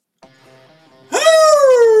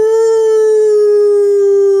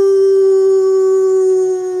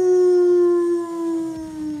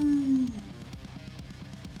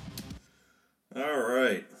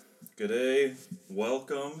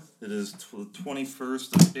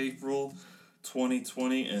21st of April,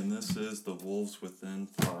 2020, and this is the Wolves Within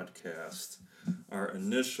podcast, our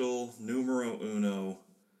initial numero uno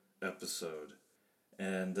episode.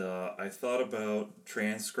 And I thought about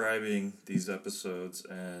transcribing these episodes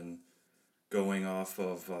and going off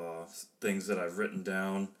of things that I've written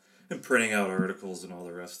down and printing out articles and all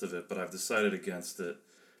the rest of it, but I've decided against it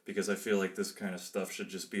because I feel like this kind of stuff should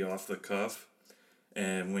just be off the cuff.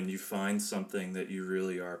 And when you find something that you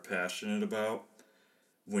really are passionate about,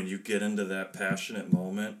 when you get into that passionate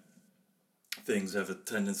moment, things have a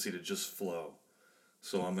tendency to just flow.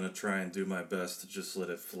 So I'm going to try and do my best to just let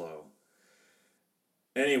it flow.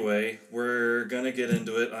 Anyway, we're going to get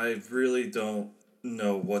into it. I really don't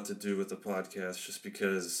know what to do with the podcast just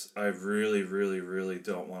because I really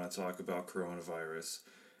don't want to talk about coronavirus.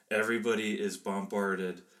 Everybody is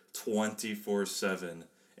bombarded 24/7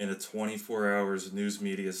 in a 24 hours news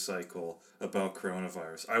media cycle about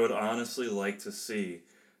coronavirus. I would honestly like to see,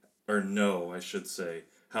 or know, I should say,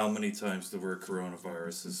 how many times the word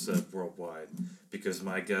coronavirus is said worldwide. Because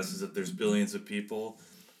my guess is that there's billions of people,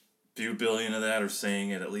 few billion of that are saying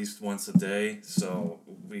it at least once a day, so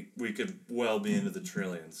we could well be into the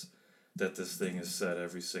trillions that this thing is said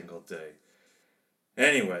every single day.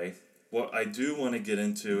 Anyway, what I do want to get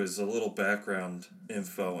into is a little background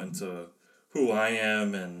info into who I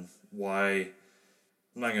am and why.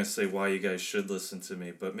 I'm not going to say why you guys should listen to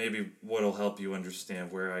me, but maybe what'll help you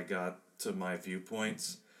understand where I got to my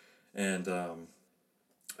viewpoints. And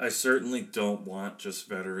I certainly don't want just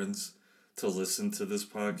veterans to listen to this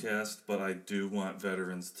podcast, but I do want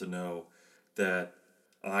veterans to know that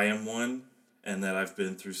I am one and that I've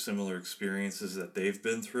been through similar experiences that they've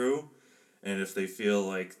been through. And if they feel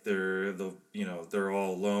like they're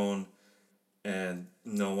all alone and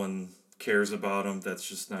no one cares about them, that's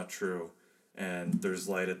just not true. And there's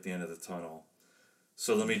light at the end of the tunnel.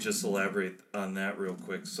 So let me just elaborate on that real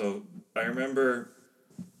quick. So I remember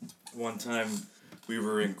one time we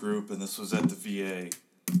were in group, and this was at the VA,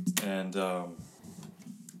 and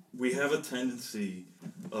we have a tendency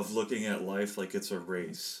of looking at life like it's a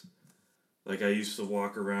race. Like I used to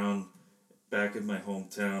walk around back in my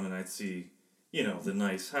hometown, and I'd see, the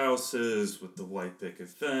nice houses with the white picket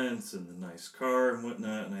fence and the nice car and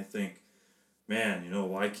whatnot, and I think, man,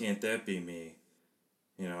 why can't that be me?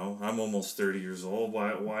 I'm almost 30 years old.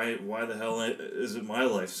 Why the hell isn't my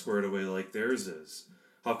life squared away like theirs is?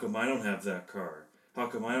 How come I don't have that car? How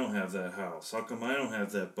come I don't have that house? How come I don't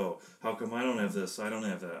have that boat? How come I don't have this? I don't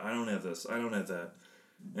have that. I don't have this. I don't have that.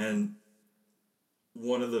 And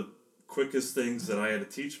one of the quickest things that I had to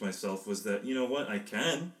teach myself was that, I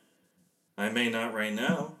can. I may not right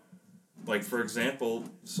now. Like, for example,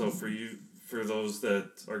 for those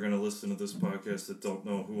that are going to listen to this podcast that don't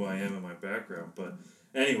know who I am and my background. But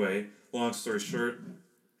anyway, long story short,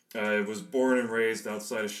 I was born and raised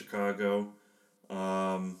outside of Chicago.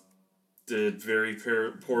 Did very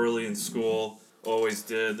poorly in school. Always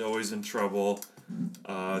in trouble.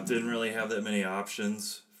 Didn't really have that many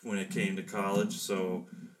options when it came to college. So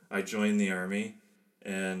I joined the Army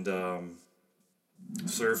and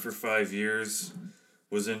served for 5 years.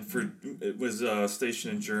 Was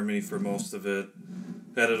stationed in Germany for most of it.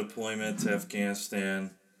 Had a deployment to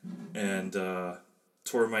Afghanistan, and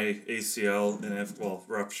tore my ACL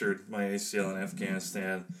ruptured my ACL in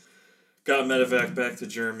Afghanistan. Got medevac back to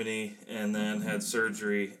Germany, and then had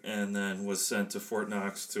surgery, and then was sent to Fort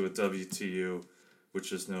Knox to a WTU,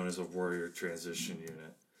 which is known as a Warrior Transition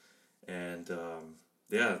Unit. And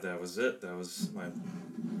that was it. That was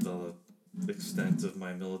the extent of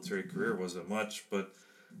my military career. Wasn't much, but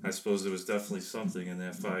I suppose it was definitely something, and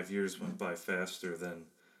that 5 years went by faster than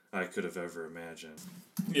I could have ever imagined.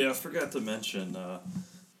 Yeah, I forgot to mention,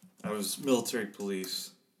 I was military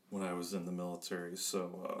police when I was in the military,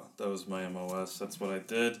 so that was my MOS. That's what I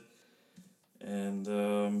did. And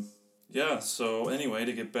so anyway,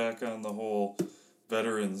 to get back on the whole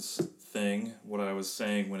veterans thing, what I was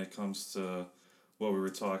saying when it comes to what we were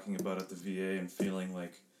talking about at the VA and feeling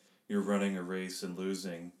like you're running a race and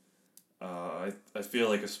losing. I feel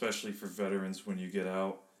like especially for veterans, when you get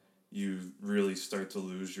out, you really start to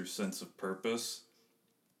lose your sense of purpose.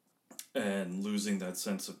 And losing that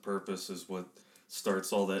sense of purpose is what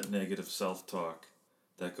starts all that negative self-talk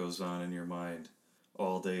that goes on in your mind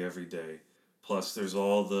all day, every day. Plus, there's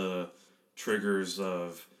all the triggers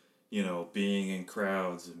of, being in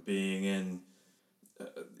crowds and being in...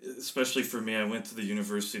 especially for me, I went to the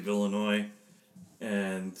University of Illinois,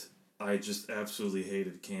 and I just absolutely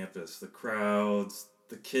hated campus. The crowds,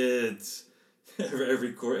 the kids,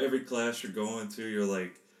 every class you're going to, you're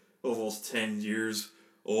like almost 10 years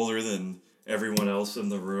older than everyone else in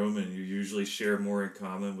the room, and you usually share more in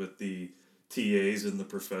common with the TAs and the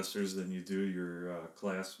professors than you do your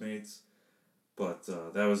classmates. But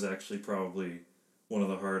that was actually probably one of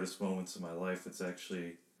the hardest moments of my life. It's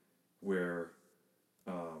actually where,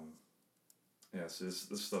 um, so this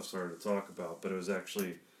stuff's hard to talk about, but it was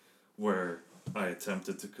actually where I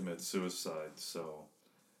attempted to commit suicide. So,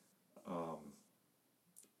 um,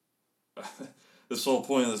 this whole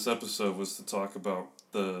point of this episode was to talk about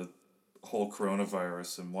the whole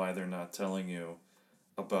coronavirus and why they're not telling you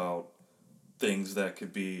about things that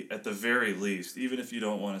could be, at the very least, even if you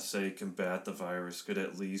don't want to say combat the virus, could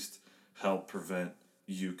at least help prevent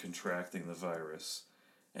you contracting the virus.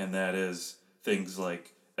 And that is things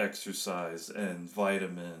like exercise and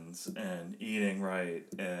vitamins and eating right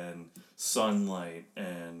and sunlight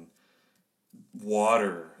and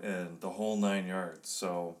water and the whole 9 yards.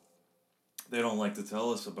 So they don't like to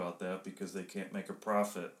tell us about that because they can't make a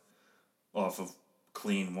profit off of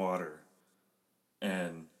clean water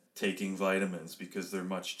and taking vitamins because they're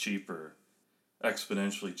much cheaper,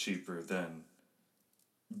 exponentially cheaper than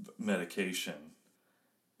medication.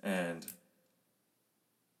 And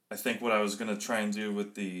I think what I was going to try and do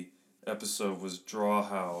with the episode was draw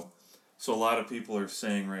how. So a lot of people are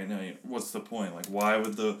saying right now, what's the point? Like, why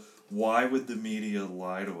would the media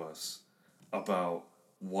lie to us about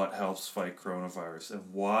what helps fight coronavirus,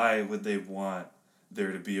 and why would they want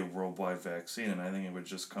there to be a worldwide vaccine? And I think it would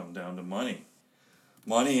just come down to money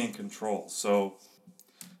and control. So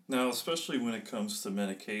now, especially when it comes to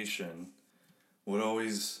medication, what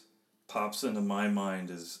always pops into my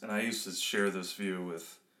mind is, and I used to share this view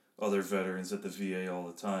with other veterans at the VA all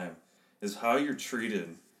the time, is how you're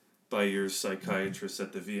treated by your psychiatrist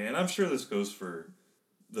at the VA. And I'm sure this goes for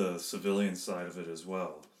the civilian side of it as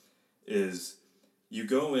well. Is you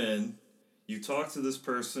go in, you talk to this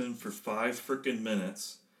person for 5 freaking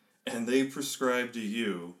minutes, and they prescribe to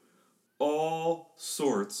you all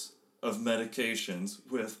sorts of medications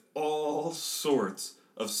with all sorts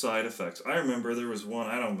of side effects. I remember there was one,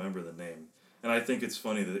 I don't remember the name, and I think it's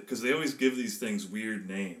funny that, because they always give these things weird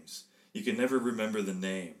names. You can never remember the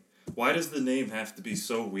name. Why does the name have to be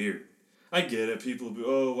so weird? I get it, people will be,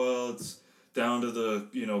 oh, well, it's down to the,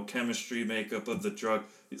 chemistry makeup of the drug.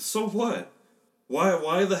 So what?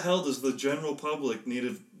 Why the hell does the general public need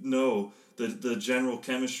to know the general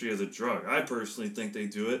chemistry of the drug? I personally think they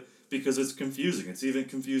do it because it's confusing. It's even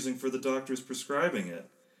confusing for the doctors prescribing it.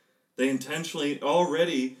 They intentionally,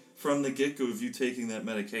 already from the get-go of you taking that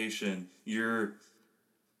medication, you're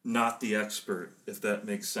not the expert, if that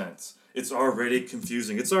makes sense. It's already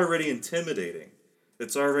confusing. It's already intimidating.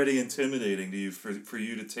 It's already intimidating to you for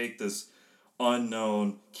you to take this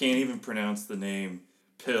unknown, can't even pronounce the name,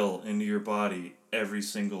 pill into your body every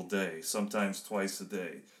single day, sometimes twice a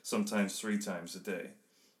day, sometimes 3 times a day.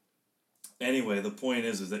 Anyway, the point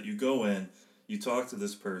is that you go in, you talk to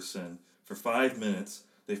this person for 5 minutes,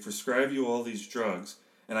 they prescribe you all these drugs,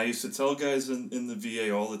 and I used to tell guys in the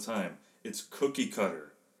VA all the time, it's cookie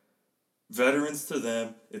cutter. Veterans, to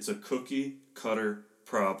them, it's a cookie cutter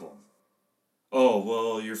problem. Oh,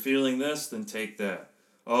 well, you're feeling this, then take that.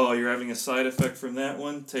 Oh, you're having a side effect from that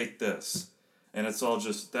one, take this. And it's all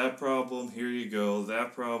just, that problem, here you go,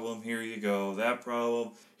 that problem, here you go, that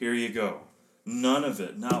problem, here you go. None of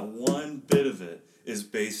it, not one bit of it, is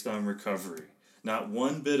based on recovery. Not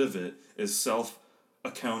one bit of it is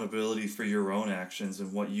self-accountability for your own actions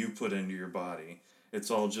and what you put into your body. It's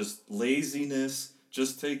all just laziness,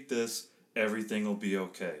 just take this, everything will be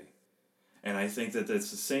okay. And I think that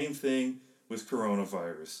that's the same thing with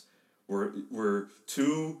coronavirus. We're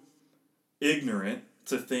too ignorant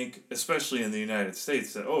to think, especially in the United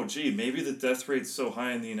States, that, oh, gee, maybe the death rate's so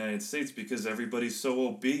high in the United States because everybody's so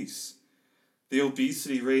obese. The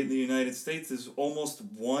obesity rate in the United States is almost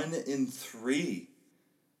 1 in 3.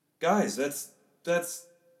 Guys, that's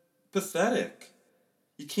pathetic.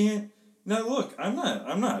 You can't. Now look, I'm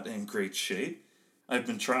not in great shape. I've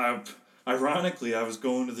been trying. Ironically, I was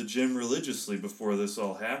going to the gym religiously before this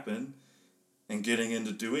all happened, and getting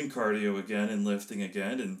into doing cardio again and lifting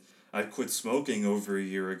again, and I quit smoking over a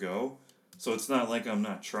year ago, so it's not like I'm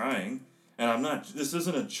not trying. And this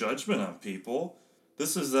isn't a judgment on people.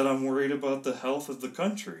 This is that I'm worried about the health of the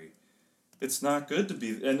country. It's not good to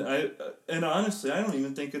be, and honestly, I don't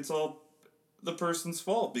even think it's all the person's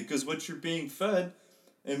fault, because what you're being fed,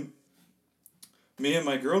 and me and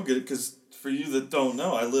my girl get it, because for you that don't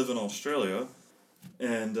know, I live in Australia,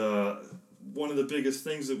 and one of the biggest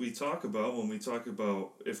things that we talk about when we talk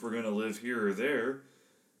about if we're going to live here or there,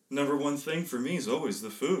 number one thing for me is always the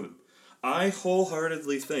food. I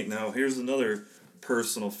wholeheartedly think, now here's another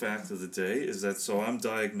personal fact of the day, is that, so I'm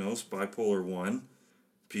diagnosed bipolar 1,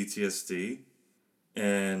 PTSD,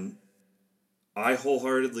 and I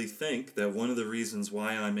wholeheartedly think that one of the reasons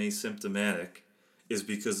why I'm asymptomatic is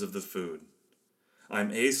because of the food.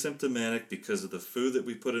 I'm asymptomatic because of the food that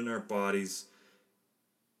we put in our bodies.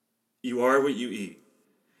 You are what you eat.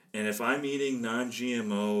 And if I'm eating non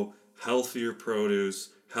GMO, healthier produce,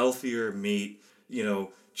 healthier meat,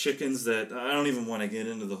 chickens that I don't even want to get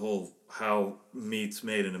into the whole how meat's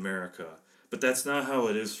made in America. But that's not how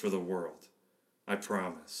it is for the world. I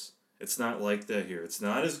promise. It's not like that here. It's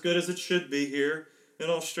not as good as it should be here in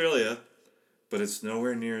Australia, but it's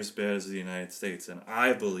nowhere near as bad as the United States. And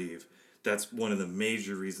I believe that's one of the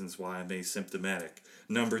major reasons why I'm asymptomatic.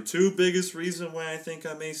 Number two biggest reason why I think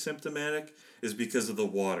I'm asymptomatic is because of the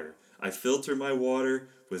water. I filter my water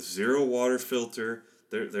with Zero Water Filter.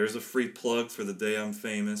 There's a free plug for the day I'm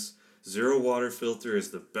famous. Zero Water Filter is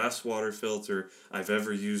the best water filter I've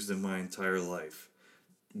ever used in my entire life.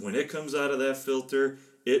 When it comes out of that filter,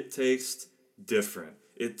 it tastes different.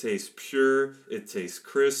 It tastes pure, it tastes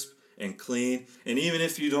crisp and clean. And even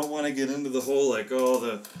if you don't want to get into the whole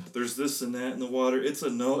there's this and that in the water, it's a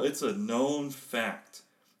known fact.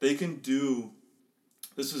 They can do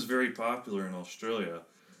this is very popular in Australia.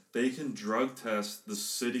 They can drug test the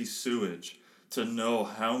city sewage to know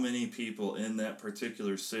how many people in that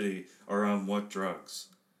particular city are on what drugs.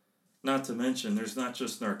 Not to mention, there's not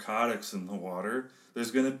just narcotics in the water.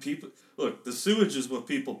 There's going to people. Look, the sewage is what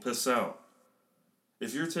people piss out.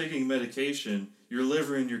 If you're taking medication, your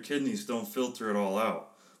liver and your kidneys don't filter it all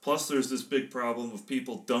out. Plus, there's this big problem of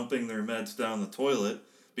people dumping their meds down the toilet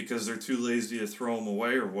because they're too lazy to throw them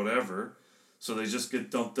away or whatever. So they just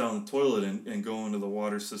get dumped down the toilet and go into the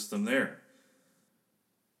water system there.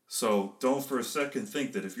 So don't for a second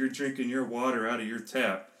think that if you're drinking your water out of your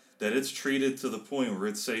tap, that it's treated to the point where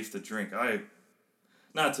it's safe to drink.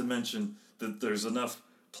 Not to mention that there's enough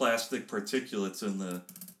plastic particulates in the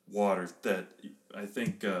water that I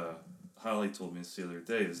think Holly told me this the other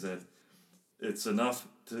day is that it's enough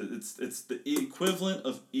to it's the equivalent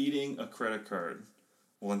of eating a credit card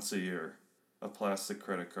once a year, a plastic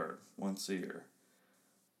credit card once a year.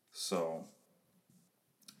 So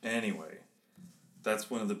anyway,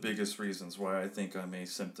 that's one of the biggest reasons why I think I'm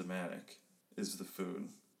asymptomatic is the food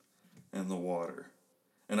and the water.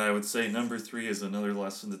 And I would say number 3 is another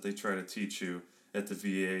lesson that they try to teach you at the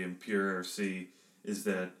VA and PRRC is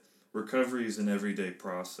that recovery is an everyday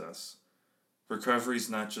process. Recovery is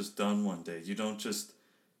not just done one day. You don't just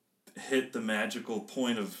hit the magical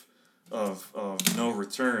point of no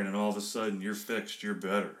return and all of a sudden you're fixed, you're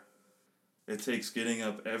better. It takes getting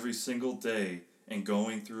up every single day and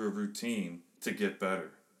going through a routine to get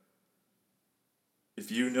better.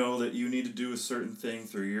 If you know that you need to do a certain thing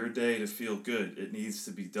through your day to feel good, it needs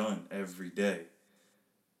to be done every day.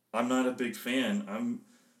 I'm not a big fan. I'm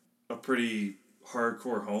a pretty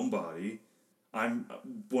hardcore homebody.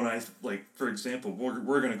 For example,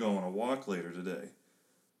 we're going to go on a walk later today.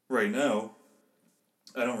 Right now,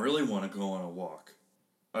 I don't really want to go on a walk.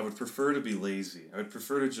 I would prefer to be lazy. I would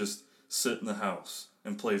prefer to just sit in the house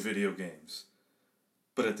and play video games.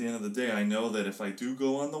 But at the end of the day, I know that if I do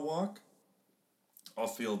go on the walk, I'll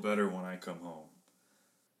feel better when I come home.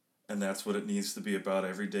 And that's what it needs to be about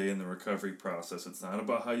every day in the recovery process. It's not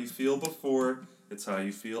about how you feel before, it's how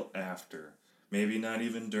you feel after. Maybe not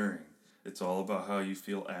even during. It's all about how you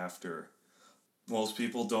feel after. Most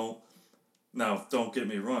people don't. Now, don't get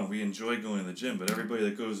me wrong, we enjoy going to the gym, but everybody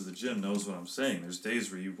that goes to the gym knows what I'm saying. There's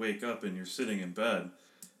days where you wake up and you're sitting in bed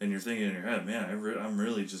and you're thinking in your head, man, I'm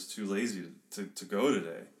really just too lazy to go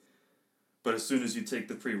today. But as soon as you take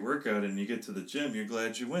the pre-workout and you get to the gym, you're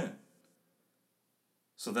glad you went.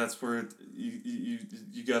 So that's where you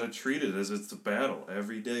got to treat it as it's a battle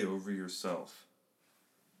every day over yourself.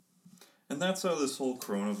 And that's how this whole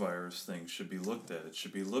coronavirus thing should be looked at. It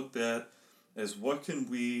should be looked at as what can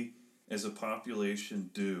we as a population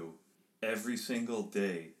do every single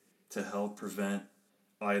day to help prevent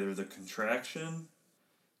either the contraction,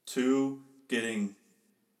 2, getting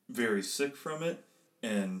very sick from it,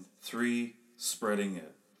 and 3, spreading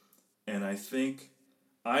it. And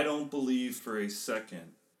I don't believe for a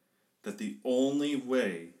second that the only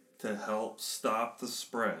way to help stop the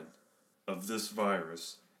spread of this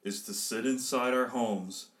virus is to sit inside our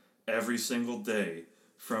homes every single day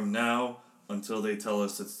from now until they tell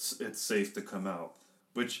us it's safe to come out.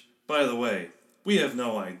 Which, by the way, we have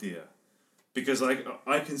no idea. Because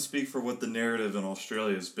I can speak for what the narrative in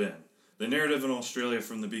Australia has been. The narrative in Australia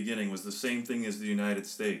from the beginning was the same thing as the United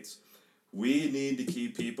States. We need to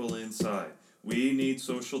keep people inside. We need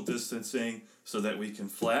social distancing so that we can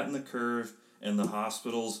flatten the curve and the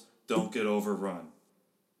hospitals don't get overrun.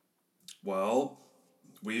 Well,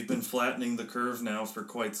 we've been flattening the curve now for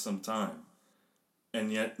quite some time.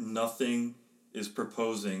 And yet nothing is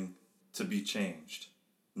proposing to be changed?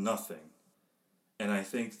 Nothing. And I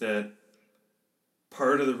think that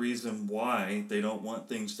part of the reason why they don't want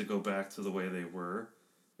things to go back to the way they were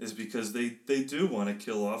is because they do want to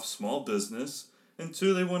kill off small business, and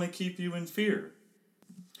two, they want to keep you in fear.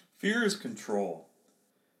 Fear is control.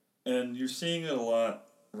 And you're seeing it a lot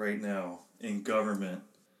right now in government,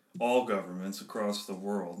 all governments across the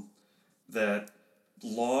world, that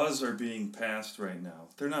laws are being passed right now.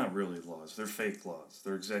 They're not really laws, they're fake laws.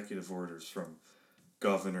 They're executive orders from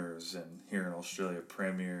governors and here in Australia,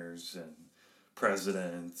 premiers and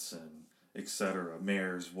presidents and etc.,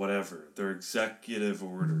 mayors, whatever. They're executive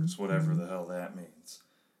orders, whatever the hell that means.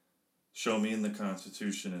 Show me in the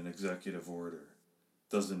Constitution an executive order.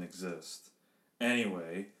 Doesn't exist.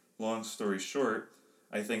 Anyway, long story short,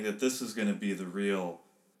 I think that this is going to be the real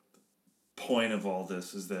point of all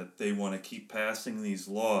this, is that they want to keep passing these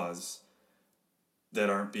laws that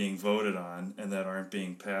aren't being voted on and that aren't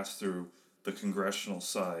being passed through the congressional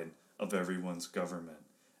side of everyone's government.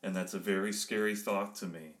 And that's a very scary thought to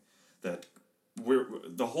me, that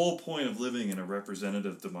the whole point of living in a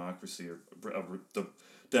representative democracy, or the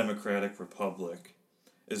democratic republic,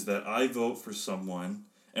 is that I vote for someone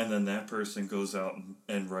and then that person goes out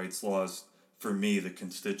and writes laws for me, the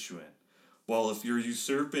constituent. Well, if you're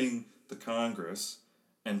usurping the Congress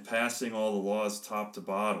and passing all the laws top to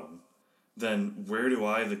bottom, then where do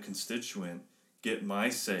I, the constituent, get my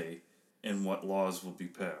say in what laws will be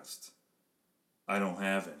passed? I don't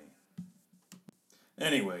have any.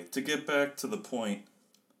 Anyway, to get back to the point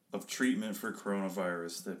of treatment for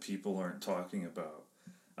coronavirus that people aren't talking about,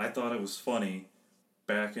 I thought it was funny.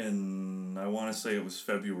 Back in, I want to say it was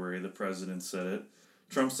February, the president said it.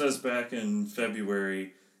 Trump says back in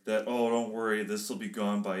February that, oh, don't worry, this will be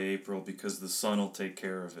gone by April because the sun will take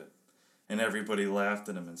care of it. And everybody laughed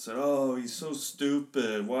at him and said, oh, he's so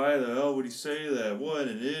stupid. Why the hell would he say that? What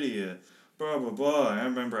an idiot. Blah, blah, blah. I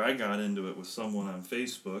remember I got into it with someone on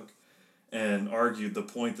Facebook and argued the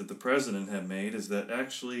point that the president had made, is that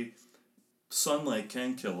actually sunlight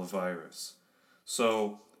can kill a virus.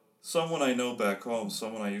 So someone I know back home,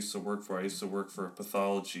 someone I used to work for a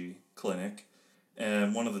pathology clinic,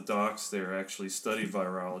 and one of the docs there actually studied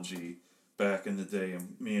virology back in the day,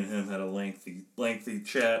 and me and him had a lengthy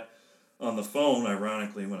chat on the phone,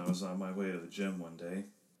 ironically, when I was on my way to the gym one day.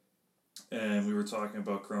 And we were talking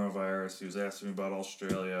about coronavirus. He was asking me about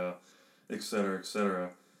Australia, etc.,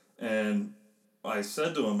 etc. And I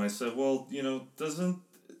said to him, I said, well, isn't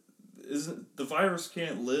the virus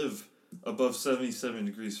can't live above 77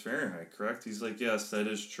 degrees Fahrenheit, correct? He's like, yes, that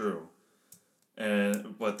is true.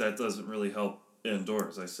 But that doesn't really help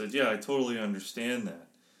indoors. I said, yeah, I totally understand that.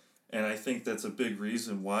 And I think that's a big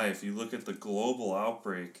reason why, if you look at the global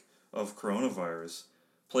outbreak of coronavirus,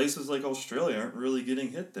 places like Australia aren't really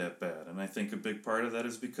getting hit that bad. And I think a big part of that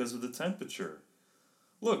is because of the temperature.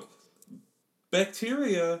 Look,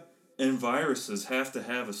 bacteria and viruses have to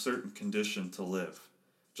have a certain condition to live,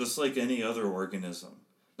 just like any other organism.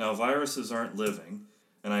 Now, viruses aren't living,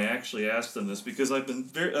 and I actually asked them this because I've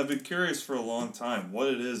been curious for a long time what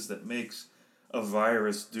it is that makes a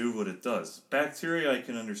virus do what it does. Bacteria, I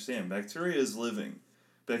can understand. Bacteria is living.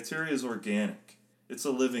 Bacteria is organic. It's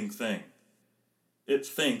a living thing. It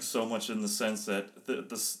thinks so much in the sense that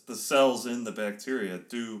the cells in the bacteria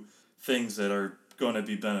do things that are going to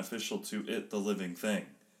be beneficial to it, the living thing.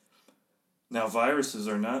 Now, viruses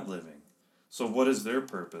are not living. So what is their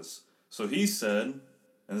purpose? So he said,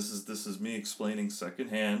 and this is me explaining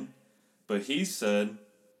secondhand, but he said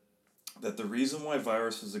that the reason why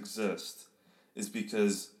viruses exist is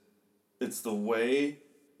because it's the way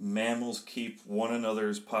mammals keep one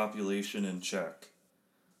another's population in check.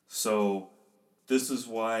 So this is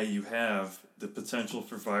why you have the potential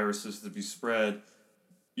for viruses to be spread,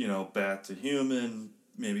 bat to human,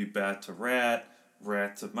 maybe bat to rat,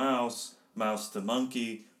 rat to mouse, mouse to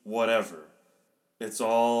monkey, whatever. It's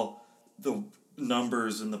all the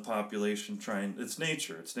numbers in the population it's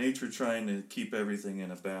nature trying to keep everything in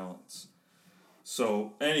a balance.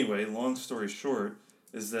 So anyway, long story short,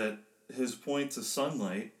 is that his point to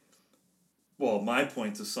sunlight, well, my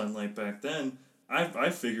point to sunlight back then, I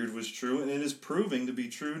figured was true, and it is proving to be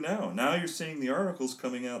true now. Now you're seeing the articles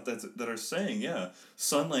coming out that are saying, yeah,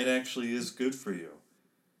 sunlight actually is good for you.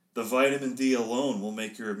 The vitamin D alone will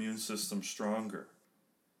make your immune system stronger.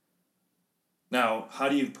 Now, how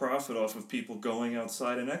do you profit off of people going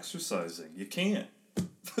outside and exercising? You can't.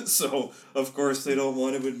 So, of course, they don't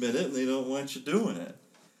want to admit it, and they don't want you doing it.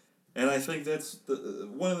 And I think that's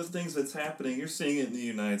one of the things that's happening. You're seeing it in the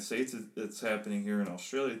United States. It's happening here in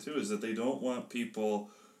Australia, too, is that they don't want people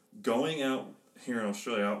going out here in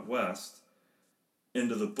Australia, out west,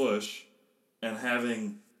 into the bush, and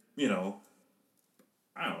having, you know,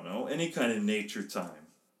 I don't know, any kind of nature time.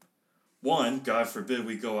 One, God forbid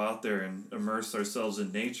we go out there and immerse ourselves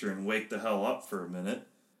in nature and wake the hell up for a minute.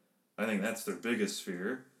 I think that's their biggest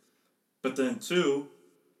fear. But then two,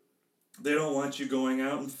 they don't want you going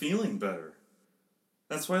out and feeling better.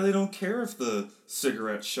 That's why they don't care if the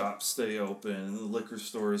cigarette shops stay open and the liquor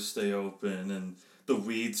stores stay open and the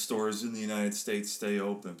weed stores in the United States stay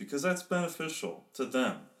open, because that's beneficial to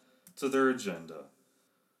them, to their agenda.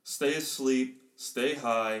 Stay asleep, stay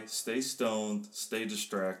high, stay stoned, stay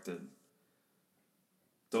distracted.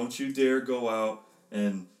 Don't you dare go out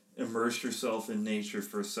and immerse yourself in nature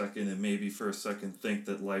for a second and maybe for a second think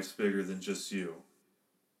that life's bigger than just you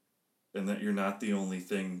and that you're not the only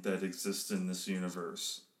thing that exists in this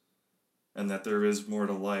universe and that there is more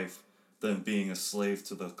to life than being a slave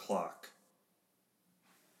to the clock.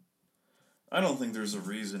 I don't think there's a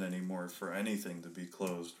reason anymore for anything to be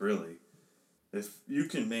closed, really. If you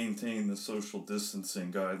can maintain the social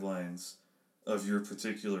distancing guidelines of your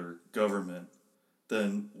particular government,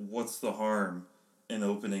 then what's the harm in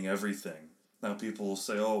opening everything? Now people will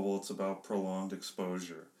say, oh, well, it's about prolonged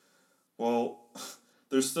exposure. Well,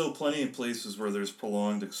 there's still plenty of places where there's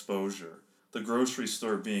prolonged exposure, the grocery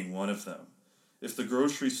store being one of them. If the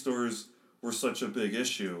grocery stores were such a big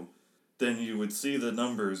issue, then you would see the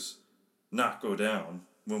numbers not go down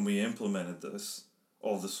when we implemented this,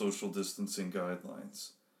 all the social distancing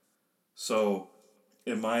guidelines. So,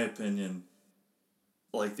 in my opinion,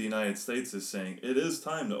 like the United States is saying, it is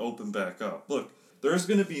time to open back up. Look, there's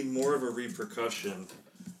going to be more of a repercussion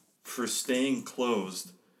for staying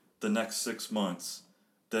closed the next 6 months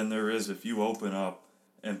than there is if you open up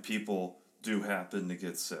and people do happen to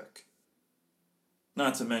get sick.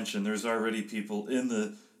 Not to mention, there's already people in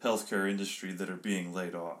the healthcare industry that are being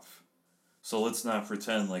laid off. So let's not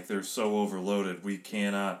pretend like they're so overloaded we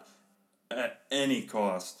cannot, at any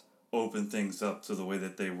cost, open things up to the way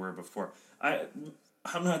that they were before.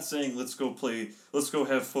 I'm not saying let's go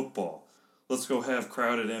have football. Let's go have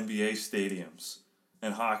crowded NBA stadiums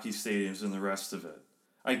and hockey stadiums and the rest of it.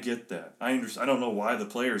 I get that. I don't know why the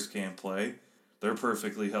players can't play. They're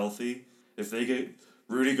perfectly healthy.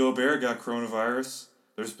 Rudy Gobert got coronavirus.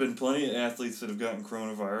 There's been plenty of athletes that have gotten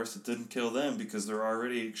coronavirus. It didn't kill them because they're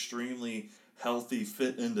already extremely healthy,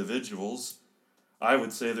 fit individuals. I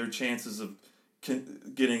would say their chances of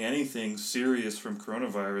getting anything serious from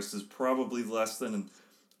coronavirus is probably less than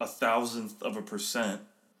 1,000%.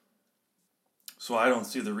 So I don't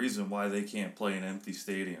see the reason why they can't play in empty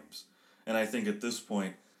stadiums. And I think at this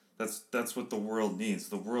point, that's what the world needs.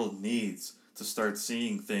 The world needs to start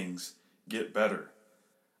seeing things get better.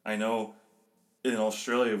 I know in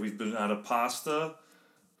Australia we've been out of pasta,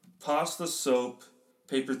 soap,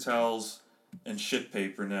 paper towels, and shit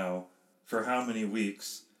paper now for how many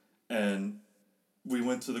weeks? And we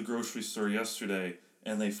went to the grocery store yesterday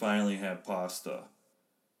and they finally had pasta.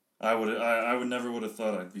 I would never would have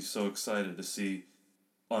thought I'd be so excited to see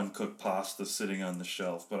uncooked pasta sitting on the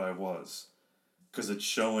shelf, but I was. Because it's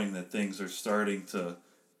showing that things are starting to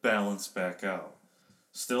balance back out.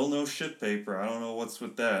 Still no shit paper. I don't know what's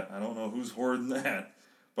with that. I don't know who's hoarding that.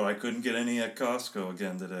 But I couldn't get any at Costco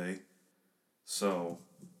again today. So,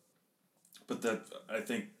 but I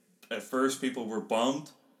think at first people were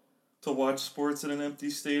bummed to watch sports in an empty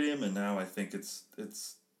stadium, and now I think it's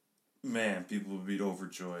man, people would be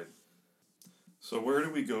overjoyed. So where do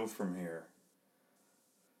we go from here?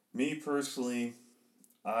 Me personally,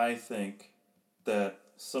 I think that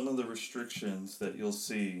some of the restrictions that you'll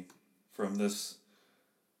see from this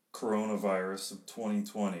coronavirus of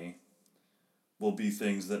 2020 will be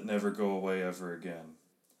things that never go away ever again.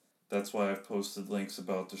 That's why I've posted links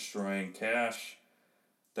about destroying cash.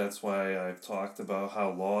 That's why I've talked about how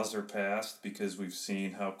laws are passed, because we've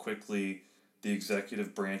seen how quickly the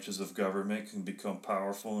executive branches of government can become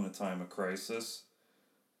powerful in a time of crisis.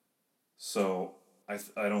 So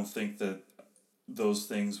I don't think that those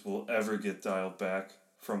things will ever get dialed back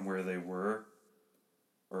from where they were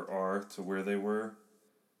or are to where they were.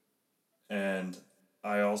 And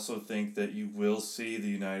I also think that you will see the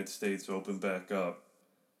United States open back up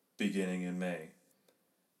beginning in May.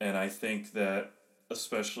 And I think that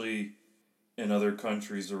especially in other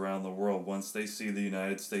countries around the world, once they see the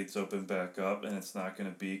United States open back up and it's not going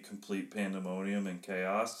to be complete pandemonium and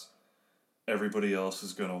chaos, everybody else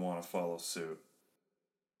is going to want to follow suit.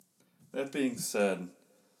 That being said,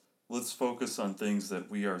 let's focus on things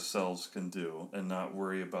that we ourselves can do and not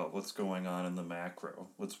worry about what's going on in the macro.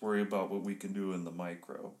 Let's worry about what we can do in the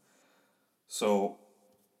micro. So,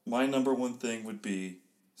 my number one thing would be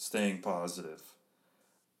staying positive.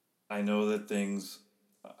 I know that things,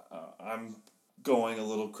 I'm going a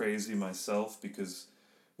little crazy myself because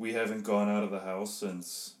we haven't gone out of the house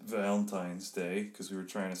since Valentine's Day because we were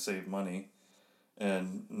trying to save money.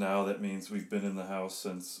 And now that means we've been in the house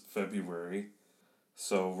since February.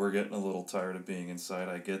 So we're getting a little tired of being inside.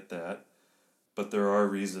 I get that. But there are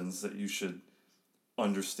reasons that you should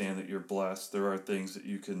understand that you're blessed. There are things that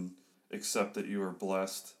you can accept that you are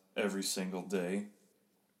blessed every single day.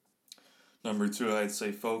 Number two, I'd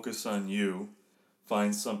say focus on you.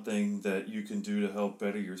 Find something that you can do to help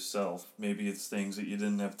better yourself. Maybe it's things that you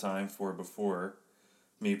didn't have time for before.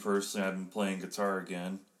 Me personally, I've been playing guitar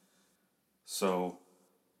again. So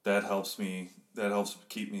that helps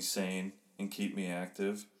keep me sane and keep me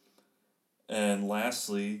active. And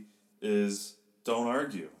lastly is don't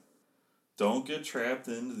argue. Don't get trapped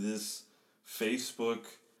into this Facebook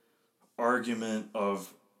argument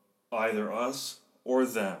of either us or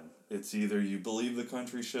them. It's either you believe the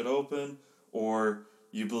country should open or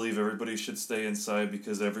you believe everybody should stay inside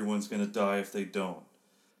because everyone's going to die if they don't.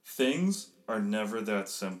 Things are never that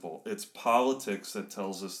simple. It's politics that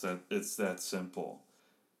tells us that it's that simple.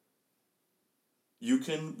 You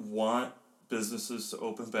can want businesses to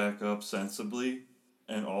open back up sensibly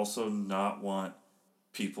and also not want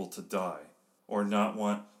people to die or not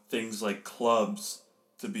want things like clubs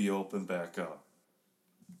to be open back up.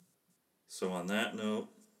 So on that note,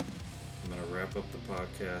 I'm going to wrap up the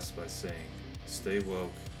podcast by saying stay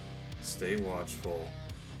woke, stay watchful,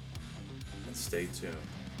 and stay tuned.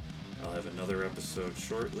 I'll have another episode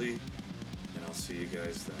shortly, and I'll see you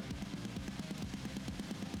guys then.